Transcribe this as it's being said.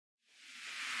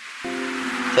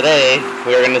Today,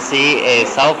 we're going to see a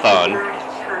cell phone,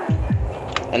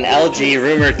 an LG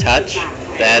Rumor Touch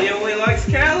He only likes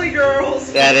Cali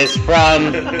girls. that is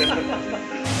from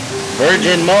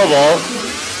Virgin Mobile,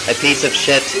 a piece of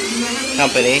shit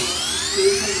company.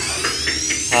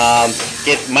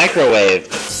 Get microwaved,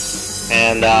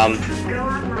 and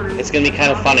it's going to be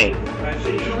kind of funny.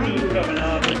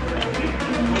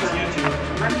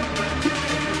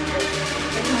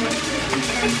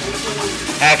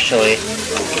 Actually,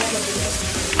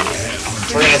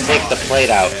 we're gonna take the plate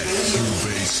out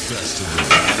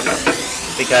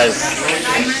because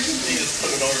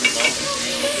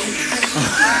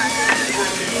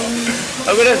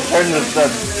I'm gonna turn the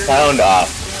sound off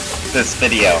this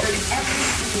video.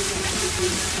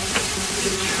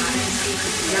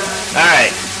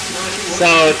 Alright,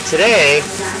 so today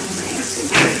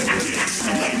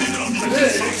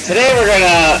we're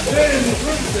gonna,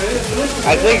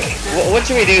 I think, what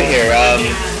should we do here?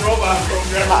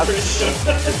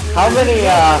 How many,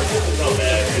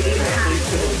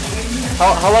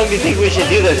 how long do you think we should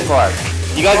do this for?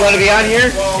 You guys want to be on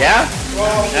here? Yeah?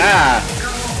 Ah,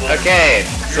 okay,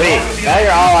 sweet. Now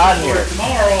you're all on here.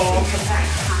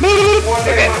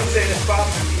 Okay.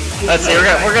 Let's see,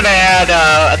 we're gonna add,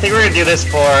 I think we're gonna do this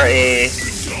for a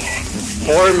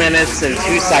 4 minutes and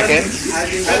 2 seconds.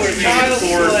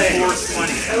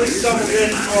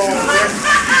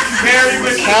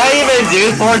 Can I even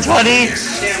do 420?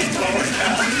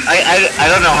 I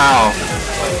don't know how.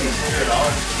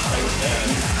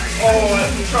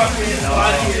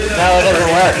 No, it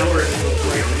doesn't work.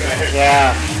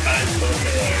 Yeah.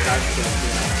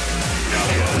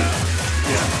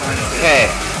 Okay.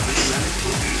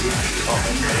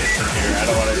 I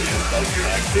don't want to do something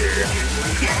back here.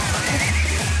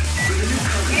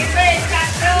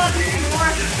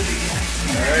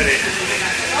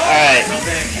 Alright.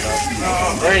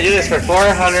 We're gonna do this for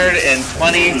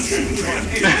 420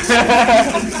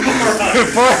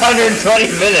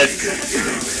 minutes.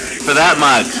 For that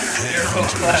much.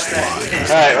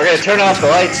 Alright, we're gonna turn off the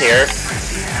lights here.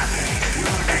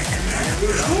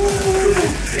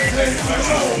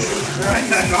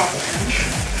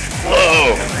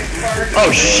 Whoa!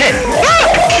 Oh shit!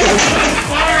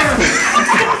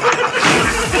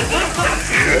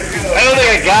 I don't think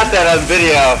I got that on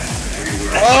video.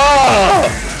 Oh!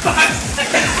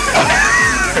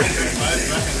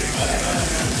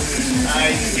 I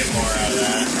can get more out of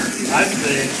that.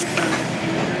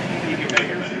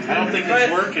 I don't think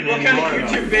it's working anymore. What kind of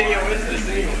YouTube video is this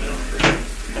anyway?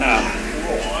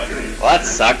 Well, that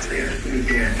sucks.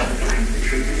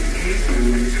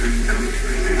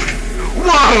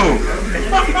 Whoa!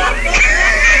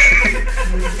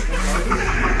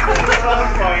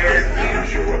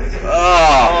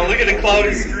 Oh, look at the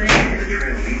cloudy screen.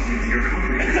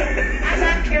 I'm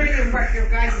not carrying your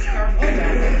guys' car.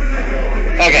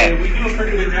 Okay. We do a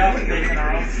pretty good job of making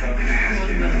our own stuff.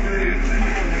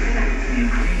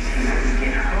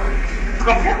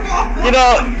 You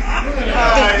know,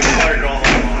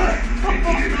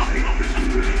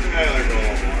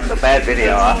 it's a bad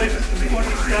video, huh?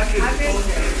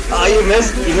 Oh, you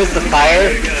missed the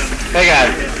fire? Hang on.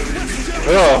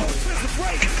 Oh.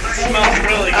 It smells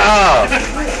really good. Oh.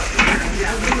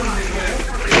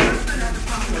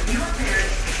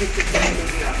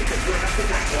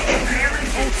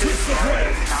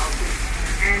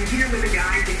 And here with the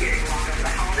guys to get along with the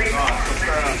holidays.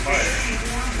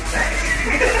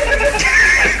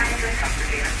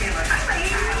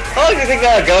 How long do you think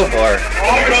that'll go for?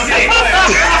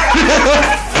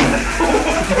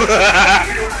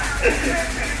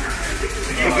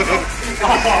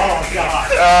 Oh,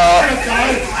 God.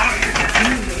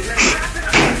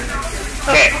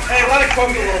 Okay. Hey, let it cook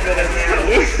a little bit in there.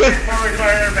 Before we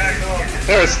fire it back home.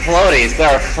 There's floaties. There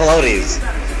are floaties.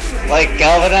 Like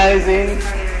galvanizing.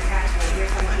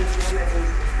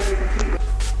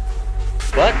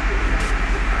 What?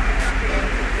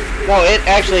 No, it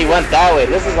actually went that way.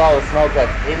 This is all the smoke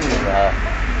that's in the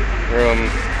room.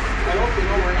 I hope you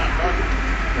know we're not talking.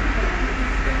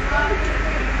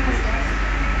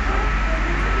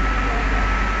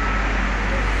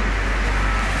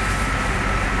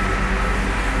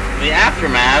 The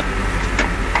aftermath.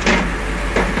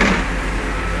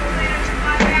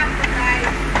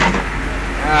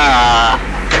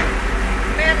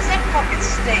 Man, does that fucking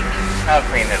stink? I'll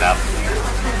clean it up.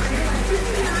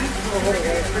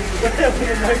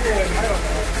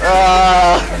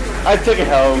 I took it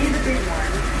home.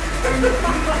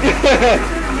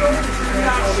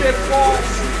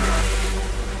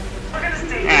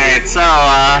 Alright, so,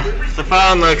 the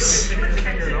phone looks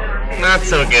not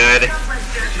so good.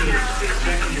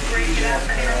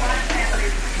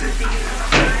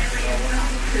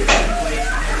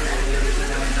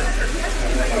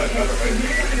 I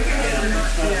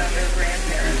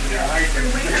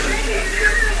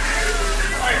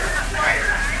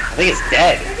think it's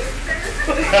dead.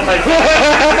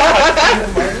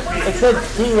 It said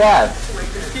TF.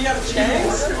 TF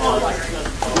Chang's? Oh my god.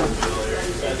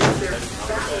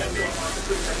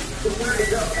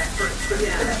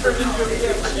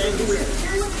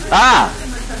 Ah!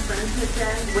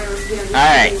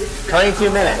 Alright, 22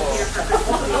 minutes.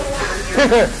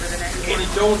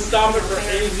 And don't stop it for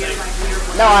anything.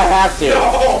 No, I have to.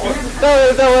 No,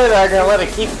 there's no way they're gonna let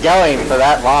it keep going for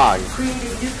that long.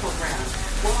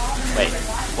 Wait,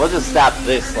 we'll just stop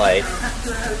this light.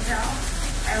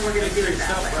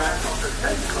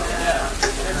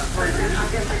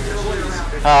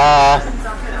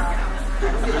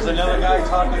 There's another guy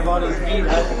talking about his meat.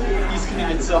 He's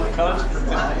gonna get self-conscious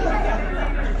tonight.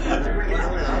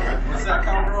 What's that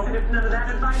count, bro?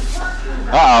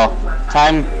 Uh-oh.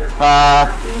 Time,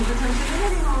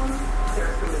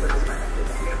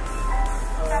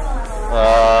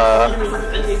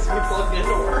 it needs to be plugged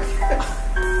into work.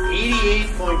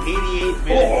 88.88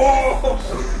 minutes. Oh!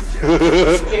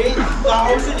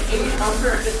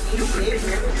 8,888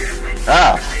 minutes.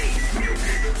 Oh.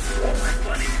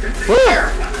 Fire!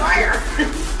 Fire!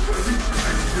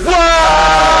 Whoa!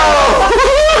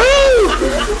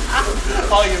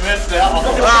 Oh, you missed that one.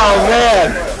 Oh, man.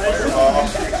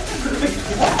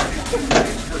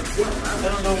 I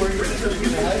don't know where you're going to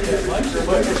hide that much,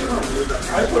 but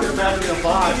I put it back in the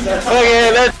box.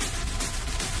 Okay,